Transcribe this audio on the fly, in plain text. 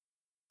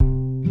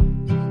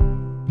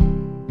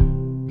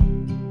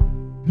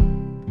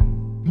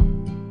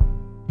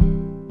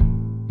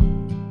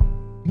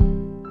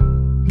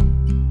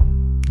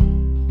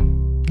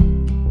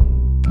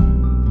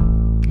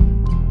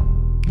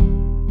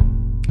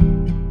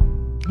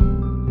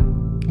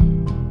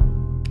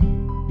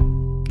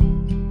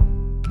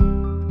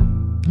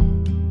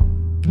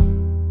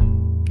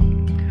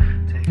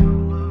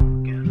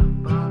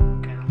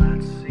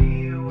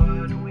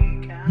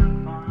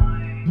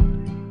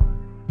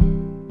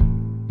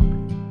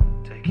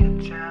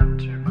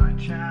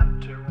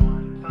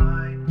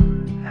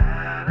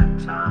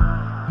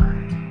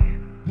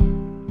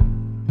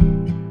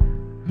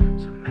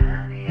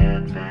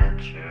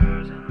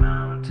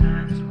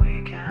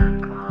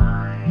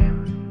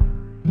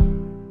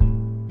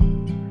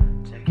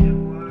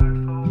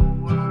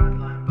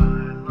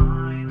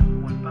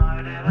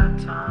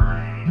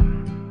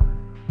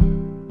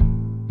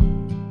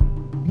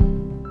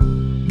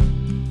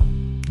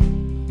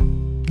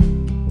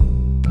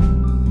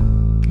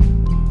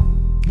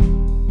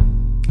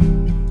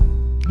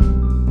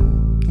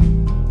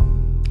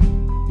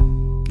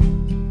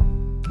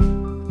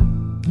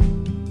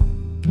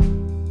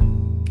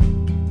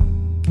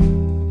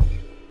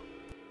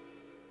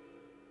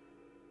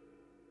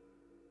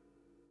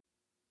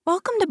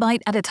Welcome to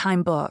Bite at a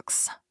Time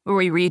Books, where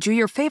we read you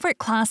your favorite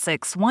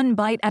classics one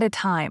bite at a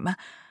time.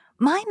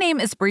 My name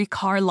is Brie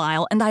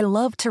Carlisle, and I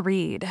love to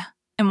read,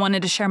 and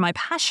wanted to share my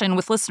passion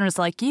with listeners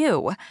like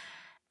you.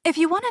 If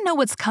you want to know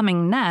what's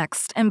coming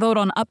next and vote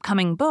on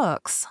upcoming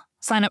books,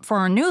 sign up for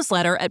our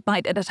newsletter at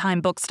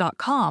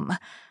biteatatimebooks.com.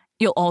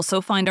 You'll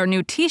also find our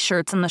new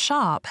t-shirts in the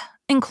shop,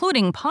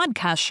 including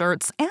podcast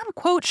shirts and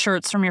quote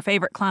shirts from your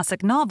favorite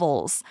classic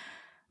novels.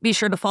 Be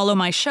sure to follow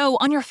my show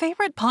on your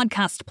favorite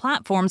podcast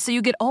platform so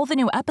you get all the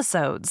new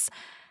episodes.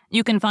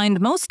 You can find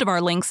most of our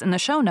links in the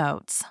show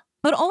notes,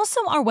 but also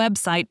our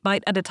website,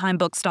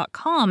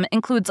 biteatatimebooks.com,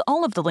 includes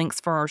all of the links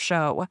for our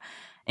show,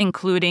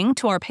 including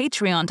to our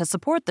Patreon to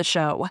support the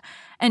show,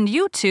 and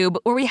YouTube,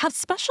 where we have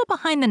special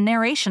behind the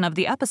narration of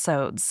the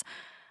episodes.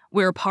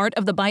 We're part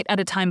of the Bite at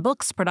a Time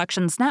Books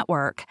Productions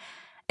Network.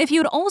 If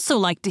you'd also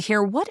like to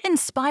hear what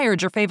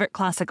inspired your favorite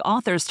classic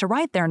authors to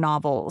write their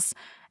novels,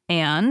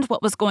 and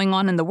what was going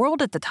on in the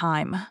world at the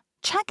time,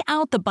 check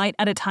out the Bite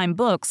at a Time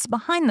Books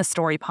Behind the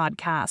Story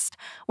podcast,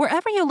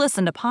 wherever you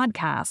listen to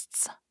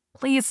podcasts.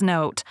 Please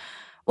note,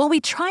 while we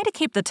try to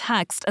keep the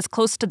text as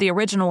close to the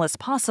original as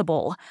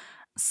possible,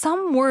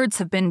 some words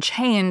have been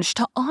changed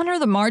to honor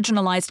the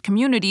marginalized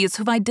communities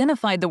who've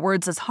identified the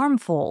words as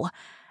harmful,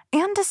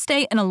 and to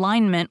stay in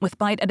alignment with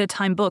Bite at a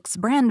Time Books'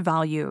 brand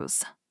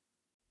values.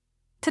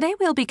 Today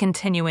we'll be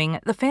continuing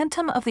The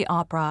Phantom of the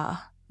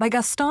Opera by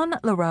Gaston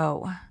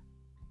Leroux.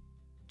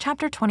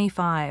 Chapter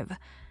 25,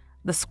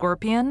 The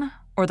Scorpion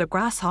or the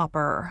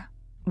Grasshopper,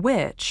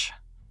 which,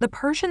 the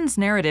Persian's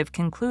narrative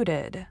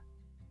concluded.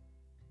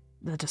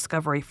 The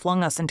discovery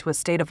flung us into a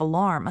state of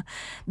alarm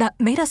that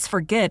made us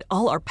forget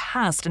all our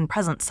past and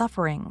present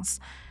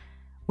sufferings.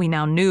 We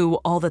now knew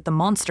all that the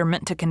monster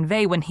meant to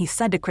convey when he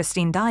said to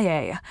Christine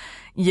Daae,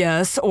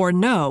 "Yes or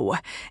no.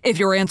 If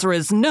your answer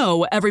is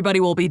no, everybody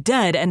will be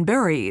dead and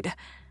buried."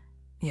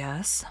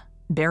 Yes,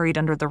 buried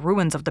under the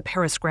ruins of the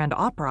Paris Grand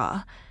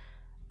Opera.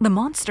 The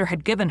monster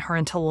had given her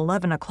until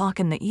 11 o'clock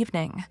in the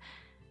evening.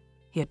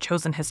 He had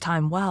chosen his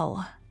time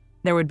well.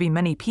 There would be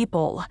many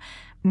people,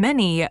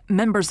 many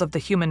members of the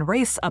human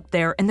race up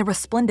there in the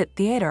resplendent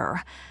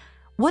theater.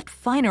 What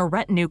finer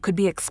retinue could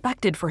be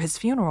expected for his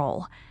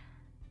funeral?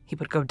 He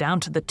would go down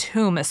to the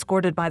tomb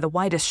escorted by the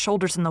widest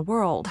shoulders in the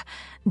world,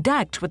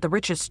 decked with the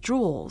richest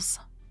jewels.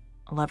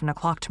 11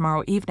 o'clock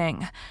tomorrow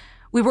evening.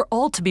 We were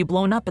all to be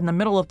blown up in the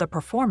middle of the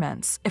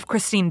performance if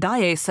Christine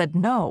Daae said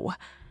no.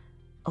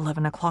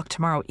 11 o'clock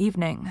tomorrow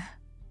evening.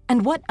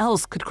 And what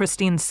else could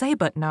Christine say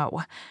but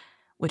no?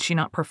 Would she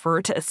not prefer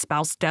to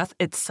espouse death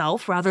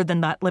itself rather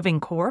than that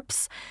living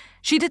corpse?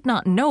 She did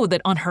not know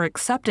that on her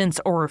acceptance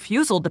or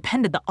refusal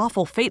depended the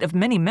awful fate of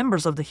many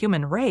members of the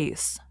human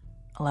race.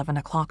 11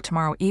 o'clock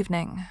tomorrow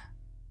evening.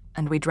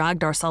 And we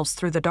dragged ourselves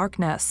through the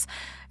darkness,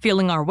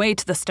 feeling our way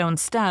to the stone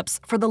steps,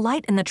 for the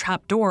light in the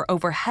trap door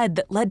overhead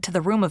that led to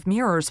the room of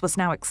mirrors was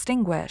now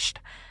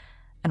extinguished.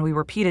 And we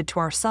repeated to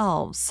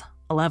ourselves,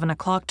 11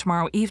 o'clock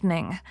tomorrow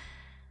evening.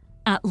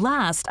 At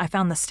last, I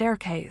found the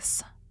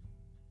staircase.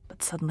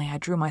 But suddenly I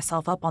drew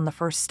myself up on the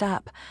first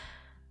step,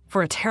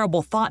 for a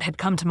terrible thought had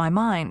come to my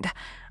mind.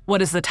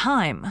 What is the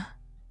time?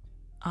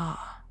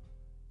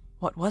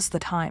 What was the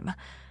time?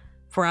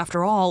 For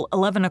after all,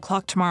 11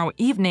 o'clock tomorrow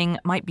evening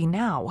might be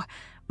now,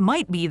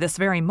 might be this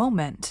very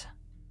moment.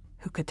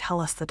 Who could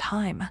tell us the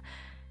time?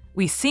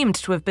 We seemed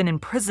to have been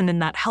imprisoned in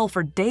that hell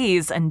for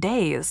days and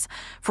days,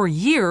 for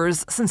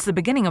years since the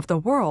beginning of the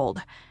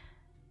world.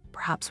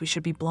 Perhaps we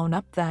should be blown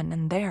up then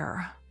and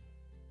there.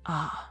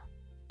 A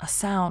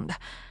sound.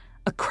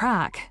 A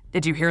crack.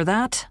 Did you hear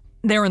that?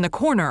 There in the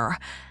corner.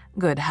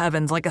 Good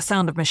heavens, like a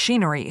sound of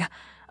machinery.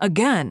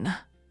 Again.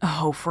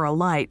 Oh, for a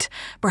light.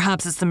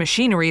 Perhaps it's the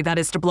machinery that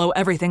is to blow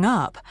everything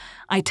up.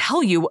 I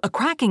tell you, a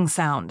cracking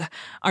sound.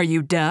 Are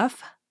you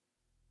deaf?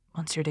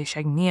 Monsieur de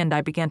Chagny and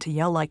I began to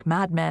yell like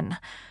madmen.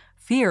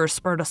 Fear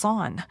spurred us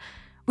on.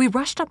 We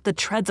rushed up the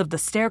treads of the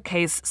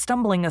staircase,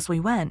 stumbling as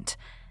we went.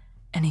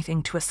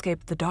 Anything to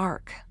escape the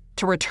dark,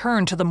 to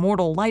return to the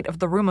mortal light of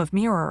the room of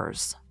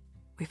mirrors.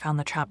 We found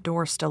the trap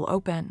door still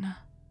open,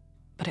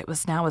 but it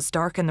was now as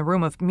dark in the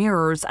room of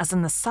mirrors as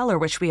in the cellar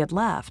which we had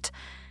left.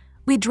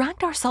 We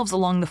dragged ourselves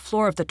along the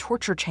floor of the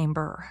torture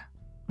chamber,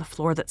 the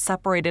floor that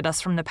separated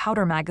us from the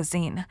powder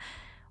magazine.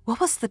 What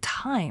was the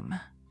time?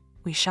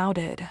 We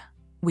shouted.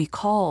 We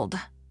called.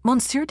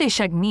 Monsieur de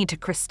Chagny to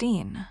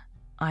Christine.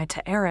 I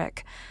to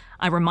Eric.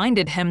 I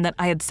reminded him that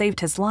I had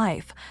saved his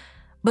life.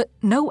 But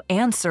no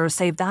answer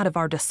save that of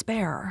our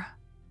despair,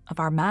 of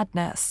our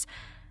madness.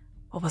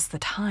 What was the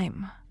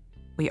time?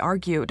 We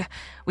argued.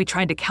 We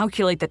tried to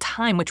calculate the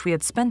time which we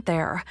had spent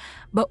there,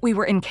 but we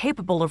were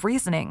incapable of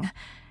reasoning.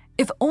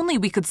 If only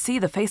we could see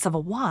the face of a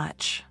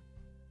watch.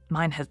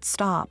 Mine had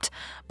stopped,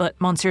 but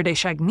Monsieur de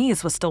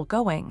Chagny's was still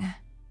going.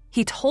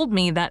 He told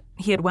me that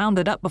he had wound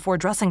it up before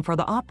dressing for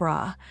the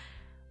opera.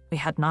 We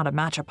had not a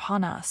match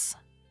upon us.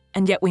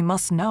 And yet we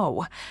must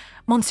know.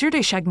 Monsieur de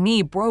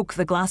Chagny broke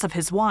the glass of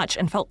his watch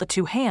and felt the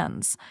two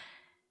hands.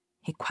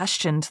 He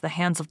questioned the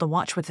hands of the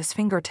watch with his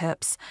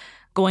fingertips,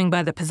 going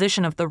by the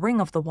position of the ring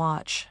of the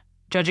watch,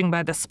 Judging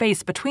by the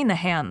space between the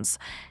hands,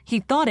 he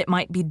thought it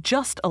might be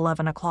just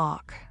 11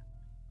 o'clock.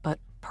 But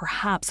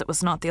perhaps it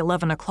was not the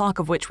 11 o'clock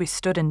of which we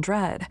stood in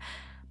dread.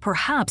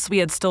 Perhaps we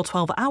had still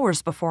 12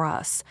 hours before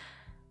us.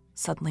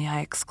 Suddenly I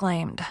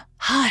exclaimed,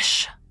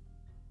 "Hush!"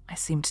 I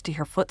seemed to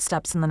hear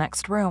footsteps in the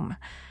next room.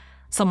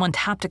 Someone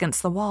tapped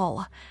against the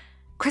wall.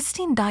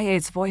 Christine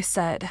Daae's voice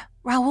said,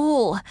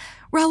 "Raoul!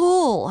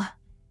 Raoul!"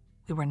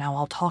 We were now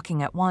all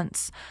talking at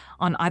once,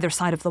 on either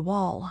side of the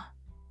wall.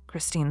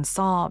 Christine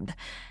sobbed.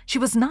 She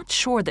was not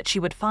sure that she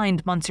would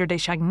find Monsieur de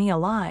Chagny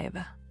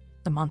alive.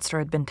 The monster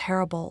had been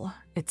terrible,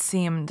 it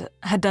seemed,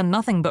 had done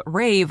nothing but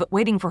rave,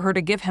 waiting for her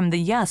to give him the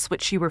yes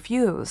which she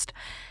refused.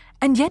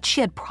 And yet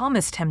she had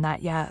promised him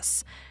that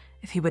yes,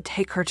 if he would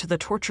take her to the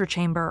torture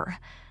chamber.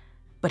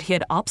 But he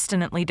had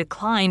obstinately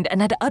declined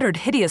and had uttered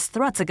hideous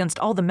threats against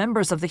all the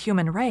members of the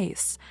human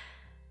race.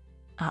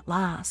 At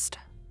last,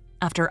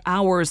 after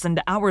hours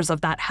and hours of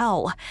that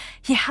hell,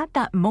 he had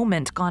that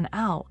moment gone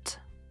out,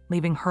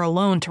 leaving her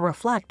alone to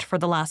reflect for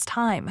the last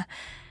time.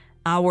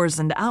 Hours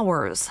and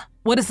hours.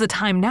 What is the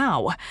time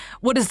now?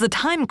 What is the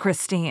time,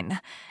 Christine?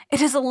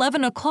 It is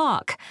 11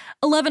 o'clock.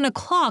 11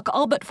 o'clock,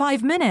 all but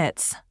 5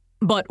 minutes.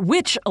 But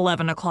which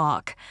 11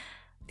 o'clock?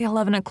 The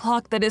 11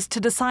 o'clock that is to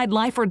decide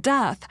life or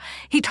death.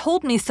 He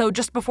told me so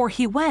just before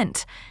he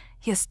went.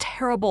 He is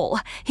terrible.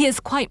 He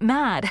is quite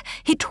mad.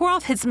 He tore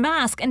off his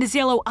mask and his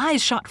yellow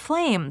eyes shot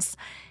flames.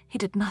 He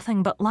did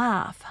nothing but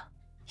laugh.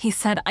 He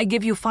said, "I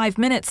give you 5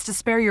 minutes to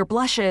spare your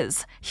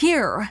blushes.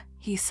 Here,"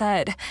 he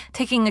said,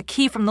 taking a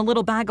key from the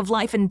little bag of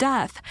life and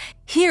death.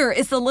 "Here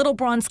is the little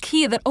bronze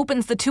key that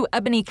opens the 2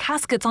 ebony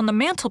caskets on the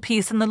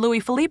mantelpiece in the Louis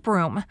Philippe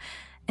room.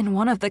 In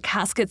one of the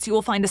caskets you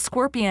will find a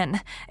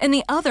scorpion, in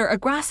the other a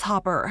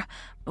grasshopper,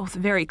 both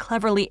very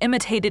cleverly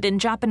imitated in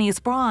Japanese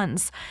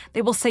bronze.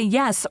 They will say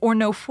yes or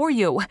no for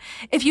you.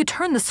 If you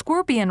turn the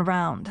scorpion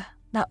round,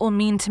 that will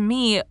mean to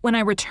me, when I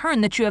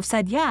return, that you have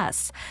said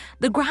yes.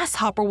 The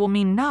grasshopper will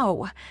mean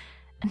no."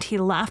 And he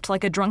laughed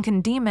like a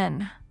drunken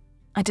demon.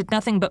 I did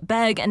nothing but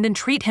beg and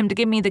entreat him to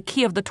give me the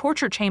key of the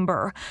torture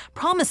chamber,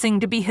 promising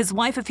to be his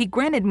wife if he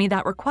granted me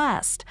that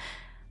request.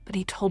 But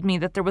he told me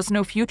that there was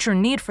no future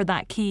need for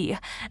that key,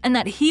 and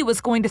that he was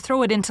going to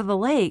throw it into the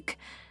lake.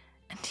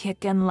 And he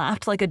again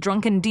laughed like a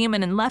drunken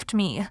demon and left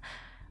me.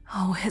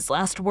 Oh, his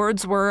last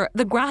words were,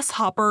 "The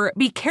grasshopper,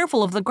 be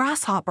careful of the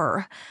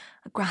grasshopper.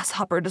 A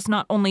grasshopper does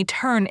not only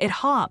turn, it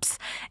hops,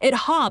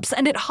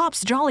 and it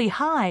hops jolly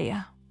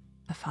high."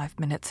 The 5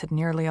 minutes had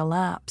nearly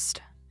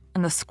elapsed,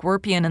 and the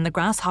scorpion and the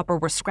grasshopper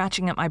were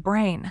scratching at my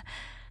brain.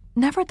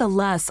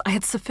 Nevertheless, I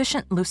had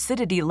sufficient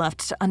lucidity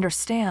left to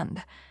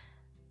understand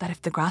that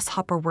if the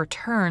grasshopper were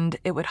turned,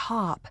 it would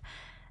hop,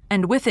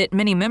 and with it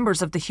many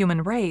members of the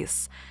human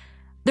race.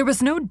 There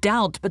was no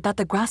doubt but that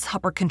the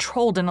grasshopper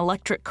controlled an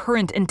electric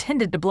current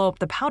intended to blow up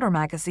the powder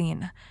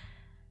magazine.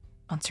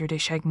 Monsieur de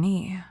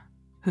Chagny,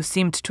 who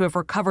seemed to have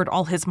recovered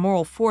all his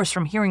moral force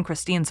from hearing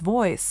Christine's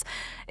voice,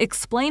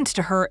 explained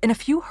to her in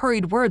a few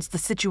hurried words the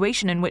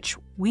situation in which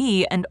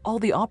we and all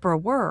the opera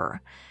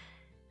were.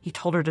 He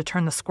told her to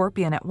turn the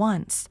scorpion at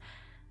once.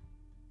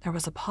 There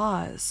was a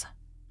pause.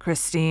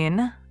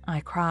 "Christine,"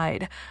 I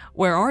cried,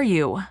 "where are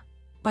you?"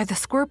 "By the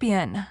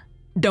scorpion."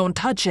 "Don't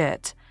touch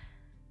it."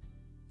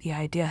 The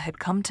idea had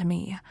come to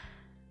me,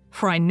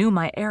 for I knew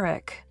my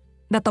Eric,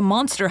 that the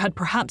monster had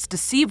perhaps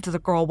deceived the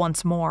girl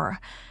once more.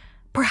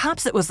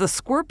 Perhaps it was the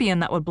scorpion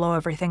that would blow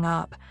everything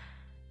up.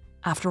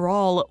 After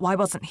all, why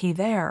wasn't he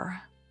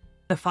there?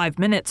 The 5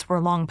 minutes were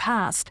long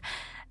past,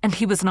 and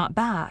he was not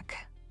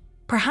back.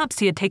 Perhaps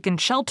he had taken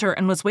shelter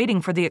and was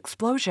waiting for the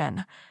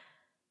explosion.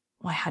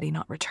 Why had he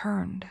not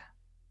returned?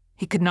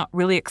 He could not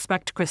really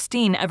expect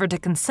Christine ever to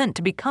consent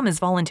to become his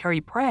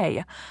voluntary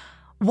prey.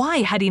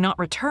 Why had he not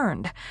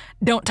returned?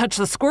 "Don't touch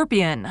the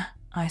scorpion,"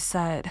 I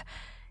said.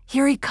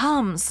 "Here he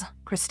comes,"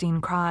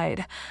 Christine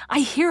cried. "I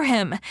hear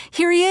him.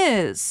 Here he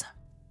is."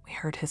 We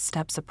heard his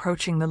steps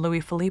approaching the Louis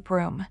Philippe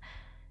room.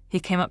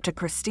 He came up to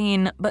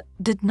Christine, but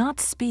did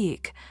not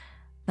speak.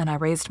 Then I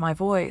raised my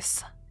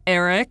voice.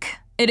 "Eric,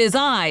 it is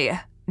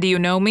I. Do you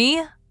know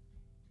me?"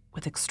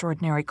 With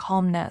extraordinary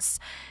calmness,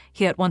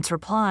 he at once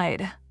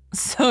replied,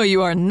 "So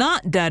you are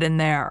not dead in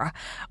there.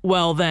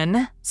 Well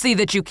then, see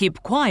that you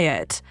keep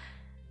quiet."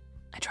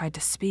 I tried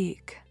to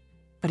speak,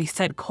 but he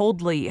said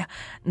coldly,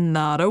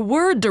 "Not a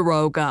word,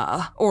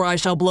 Daroga, or I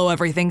shall blow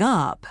everything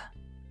up."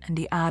 And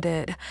he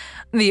added,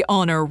 "The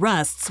honor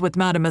rests with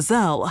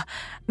Mademoiselle.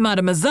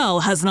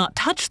 Mademoiselle has not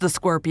touched the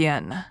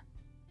scorpion."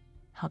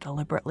 How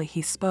deliberately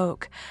he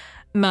spoke.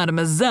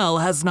 "Mademoiselle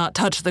has not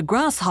touched the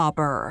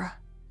grasshopper."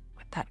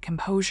 With that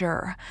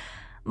composure.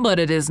 "But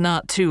it is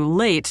not too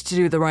late to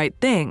do the right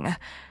thing.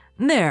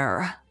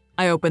 There,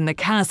 I open the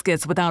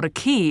caskets without a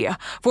key,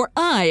 for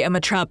I am a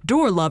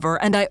trapdoor lover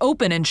and I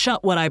open and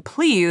shut what I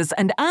please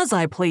and as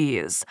I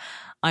please.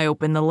 I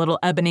open the little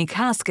ebony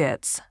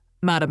caskets.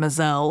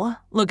 Mademoiselle,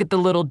 look at the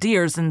little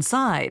dears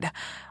inside.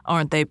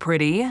 Aren't they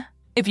pretty?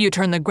 If you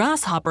turn the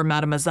grasshopper,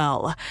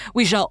 mademoiselle,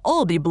 we shall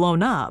all be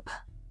blown up.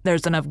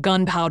 There's enough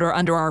gunpowder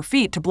under our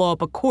feet to blow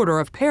up a quarter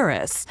of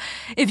Paris.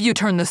 If you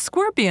turn the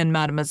scorpion,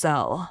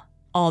 mademoiselle,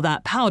 All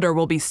that powder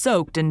will be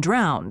soaked and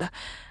drowned.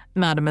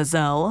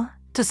 Mademoiselle,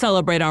 to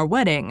celebrate our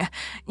wedding,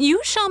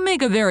 you shall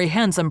make a very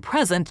handsome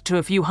present to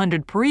a few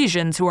hundred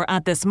Parisians who are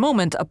at this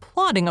moment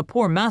applauding a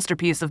poor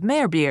masterpiece of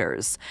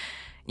Meyerbeer's.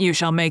 You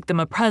shall make them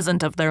a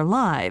present of their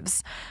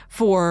lives,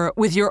 for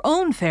with your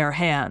own fair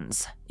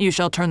hands you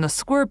shall turn the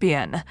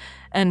scorpion,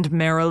 and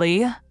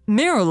merrily,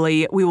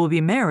 merrily we will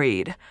be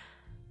married."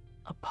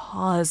 A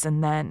pause,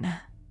 and then,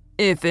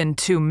 "If in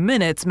 2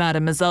 minutes,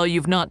 mademoiselle,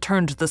 you've not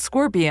turned the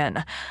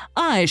scorpion,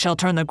 I shall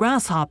turn the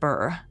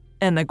grasshopper,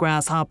 and the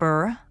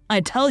grasshopper,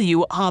 I tell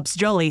you, hops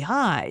jolly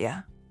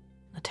high."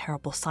 The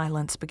terrible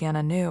silence began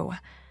anew.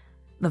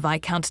 The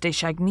Viscount de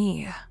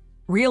Chagny,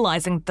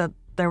 realizing that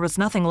there was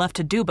nothing left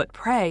to do but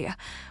pray,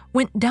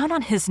 went down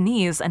on his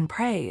knees and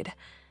prayed.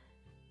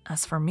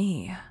 As for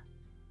me,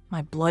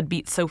 my blood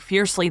beat so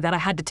fiercely that I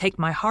had to take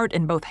my heart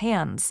in both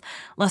hands,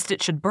 lest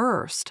it should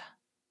burst.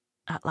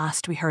 At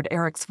last we heard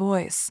Eric's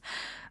voice.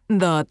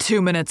 "The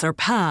 2 minutes are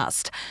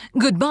past.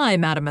 Goodbye,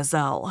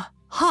 mademoiselle.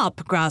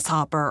 Hop,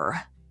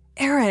 grasshopper."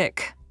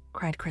 "Eric,"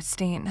 cried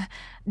Christine,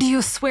 "do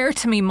you swear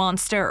to me,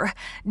 monster?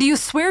 Do you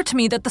swear to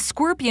me that the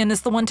scorpion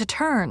is the one to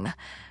turn?"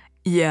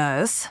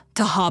 "Yes,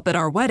 to hop at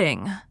our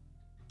wedding."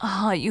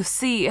 "Ah, you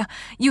see,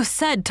 you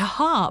said to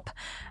hop."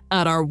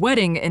 "At our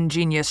wedding,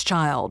 ingenious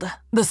child.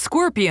 The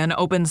scorpion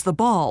opens the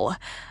ball.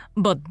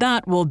 But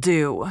that will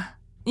do.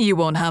 You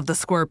won't have the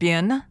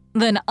scorpion.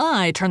 Then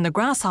I turn the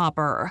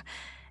grasshopper."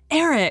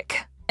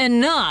 "Eric,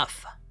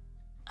 enough!"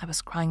 I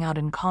was crying out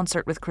in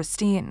concert with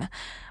Christine.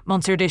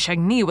 Monsieur de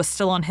Chagny was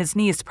still on his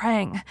knees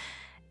praying.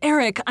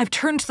 "Eric, I've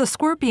turned the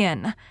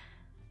scorpion."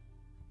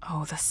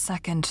 Oh, the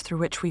second through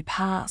which we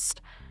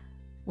passed.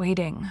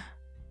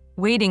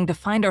 Waiting to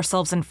find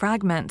ourselves in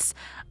fragments,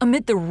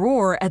 amid the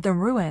roar at the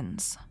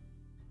ruins.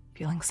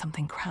 Feeling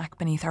something crack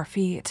beneath our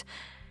feet.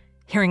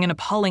 Hearing an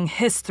appalling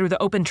hiss through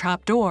the open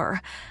trap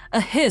door, a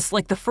hiss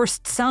like the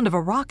first sound of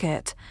a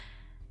rocket.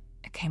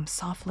 It came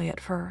softly at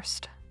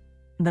first,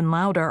 then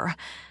louder,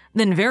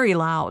 then very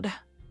loud.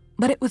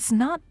 But it was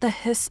not the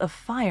hiss of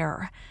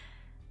fire.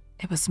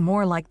 It was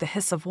more like the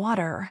hiss of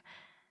water.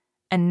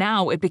 And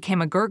now it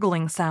became a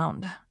gurgling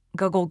sound,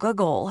 guggle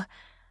guggle.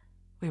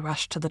 We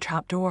rushed to the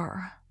trap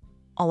door.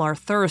 All our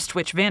thirst,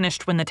 which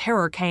vanished when the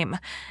terror came,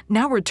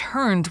 now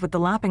returned with the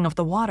lapping of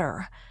the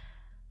water.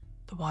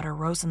 The water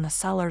rose in the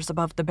cellars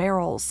above the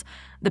barrels,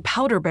 the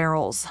powder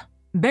barrels.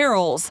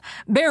 Barrels!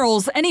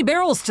 Barrels! Any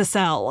barrels to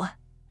sell!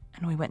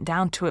 And we went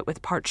down to it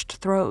with parched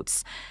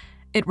throats.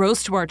 It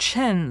rose to our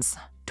chins,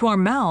 to our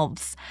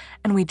mouths,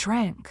 and we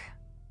drank.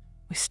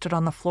 We stood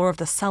on the floor of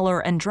the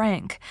cellar and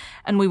drank,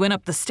 and we went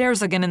up the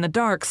stairs again in the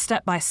dark,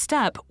 step by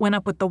step, went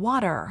up with the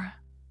water.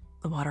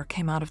 The water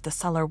came out of the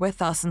cellar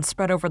with us and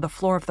spread over the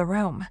floor of the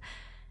room.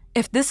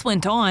 If this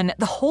went on,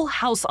 the whole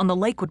house on the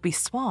lake would be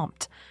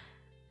swamped.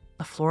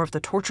 The floor of the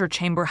torture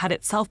chamber had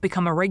itself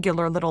become a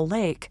regular little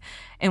lake,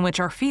 in which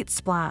our feet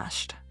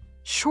splashed.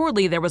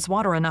 Surely there was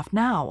water enough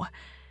now.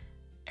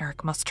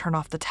 Eric must turn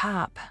off the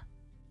tap.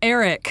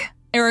 Eric,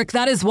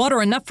 that is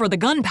water enough for the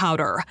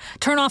gunpowder.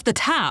 Turn off the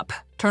tap.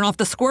 Turn off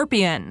the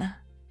scorpion."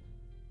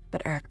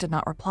 But Eric did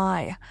not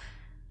reply.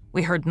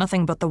 We heard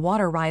nothing but the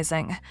water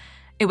rising.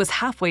 It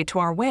was halfway to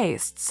our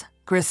waists.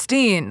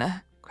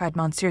 "Christine," cried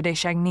Monsieur de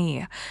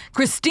Chagny.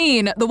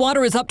 "Christine, the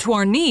water is up to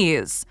our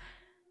knees."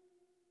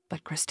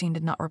 But Christine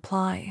did not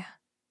reply.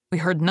 We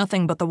heard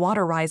nothing but the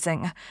water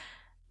rising.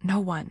 No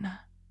one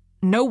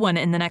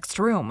in the next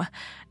room.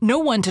 No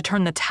one to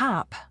turn the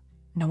tap.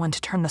 No one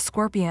to turn the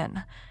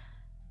scorpion.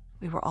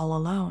 We were all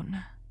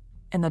alone,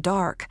 in the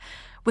dark,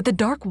 with the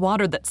dark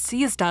water that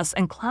seized us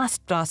and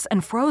clasped us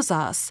and froze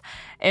us.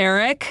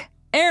 "Eric!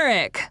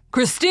 Eric!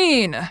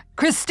 Christine!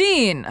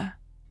 Christine!"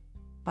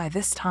 By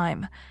this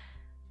time,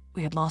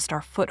 we had lost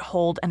our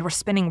foothold and were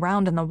spinning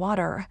round in the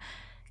water,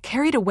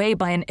 carried away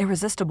by an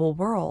irresistible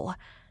whirl,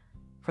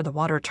 for the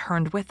water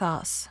turned with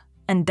us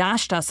and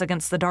dashed us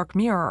against the dark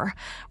mirror,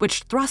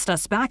 which thrust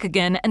us back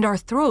again, and our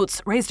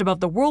throats, raised above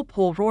the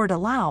whirlpool, roared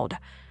aloud.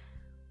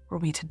 Were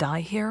we to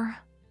die here?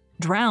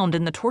 Drowned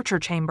in the torture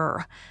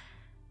chamber?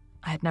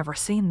 I had never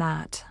seen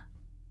that.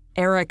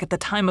 Eric, at the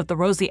time of the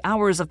rosy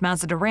hours of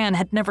Mazarin,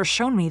 had never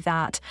shown me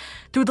that.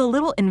 Through the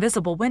little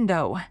invisible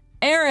window.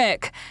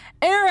 "Eric!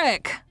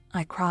 Eric!"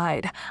 I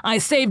cried. "I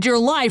saved your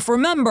life,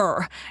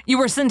 remember! You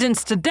were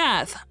sentenced to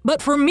death,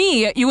 but for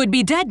me, you would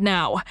be dead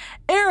now!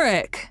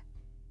 Eric!"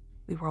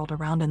 We whirled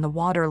around in the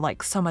water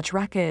like so much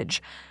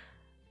wreckage.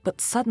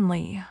 But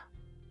suddenly,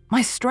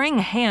 my straying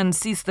hand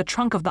seized the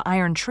trunk of the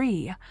iron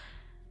tree.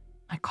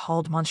 I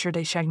called Monsieur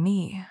de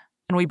Chagny,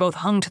 and we both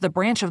hung to the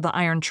branch of the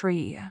iron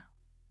tree,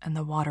 and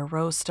the water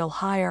rose still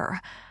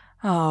higher.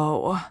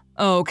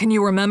 Oh, can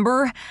you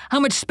remember? How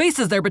much space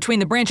is there between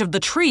the branch of the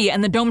tree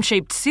and the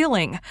dome-shaped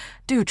ceiling?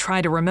 Do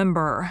try to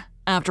remember.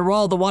 After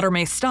all, the water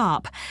may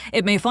stop.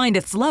 It may find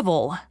its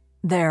level.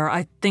 There,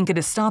 I think it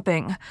is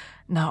stopping.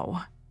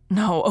 No,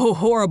 oh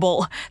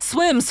horrible.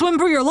 Swim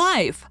for your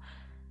life!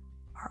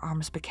 Our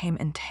arms became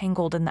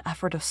entangled in the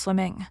effort of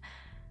swimming.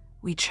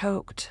 We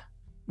choked.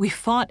 We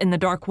fought in the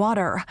dark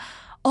water.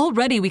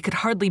 Already we could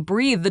hardly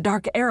breathe the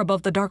dark air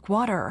above the dark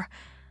water.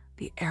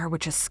 The air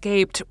which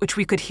escaped, which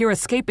we could hear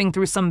escaping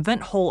through some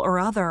vent hole or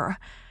other.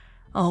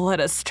 Oh, let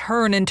us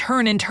turn and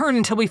turn and turn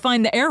until we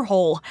find the air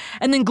hole,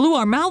 and then glue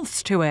our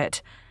mouths to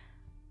it.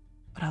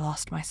 But I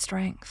lost my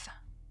strength.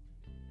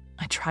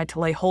 I tried to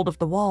lay hold of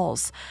the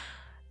walls.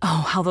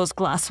 Oh, how those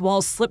glass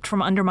walls slipped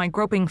from under my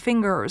groping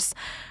fingers.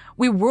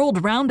 We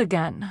whirled round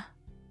again.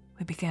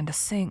 We began to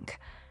sink.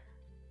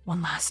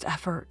 One last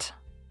effort.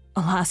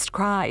 A last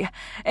cry.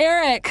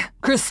 "Eric!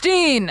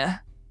 Christine!"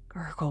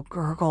 Gurgle,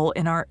 gurgle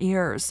in our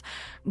ears.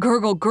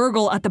 Gurgle,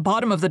 gurgle at the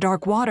bottom of the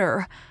dark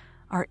water.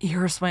 Our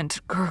ears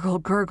went gurgle,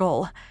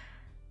 gurgle.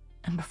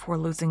 And before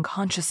losing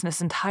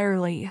consciousness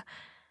entirely,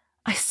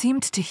 I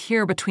seemed to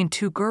hear between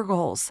two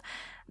gurgles,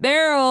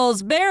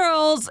 "Barrels!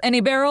 Barrels!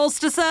 Any barrels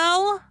to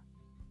sell?"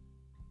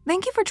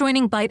 Thank you for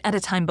joining Bite at a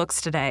Time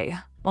Books today,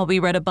 while we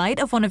read a bite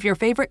of one of your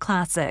favorite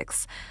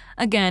classics.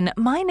 Again,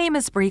 my name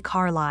is Brie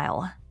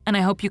Carlisle, and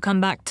I hope you come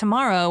back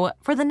tomorrow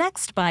for the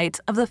next bite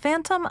of The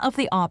Phantom of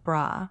the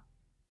Opera.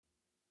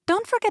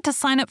 Don't forget to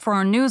sign up for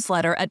our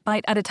newsletter at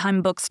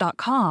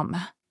biteatatimebooks.com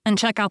and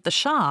check out the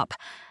shop.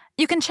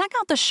 You can check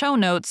out the show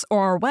notes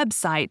or our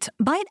website,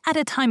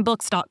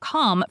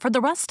 biteatatimebooks.com, for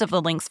the rest of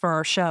the links for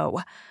our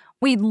show.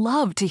 We'd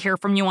love to hear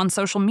from you on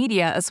social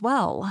media as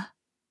well.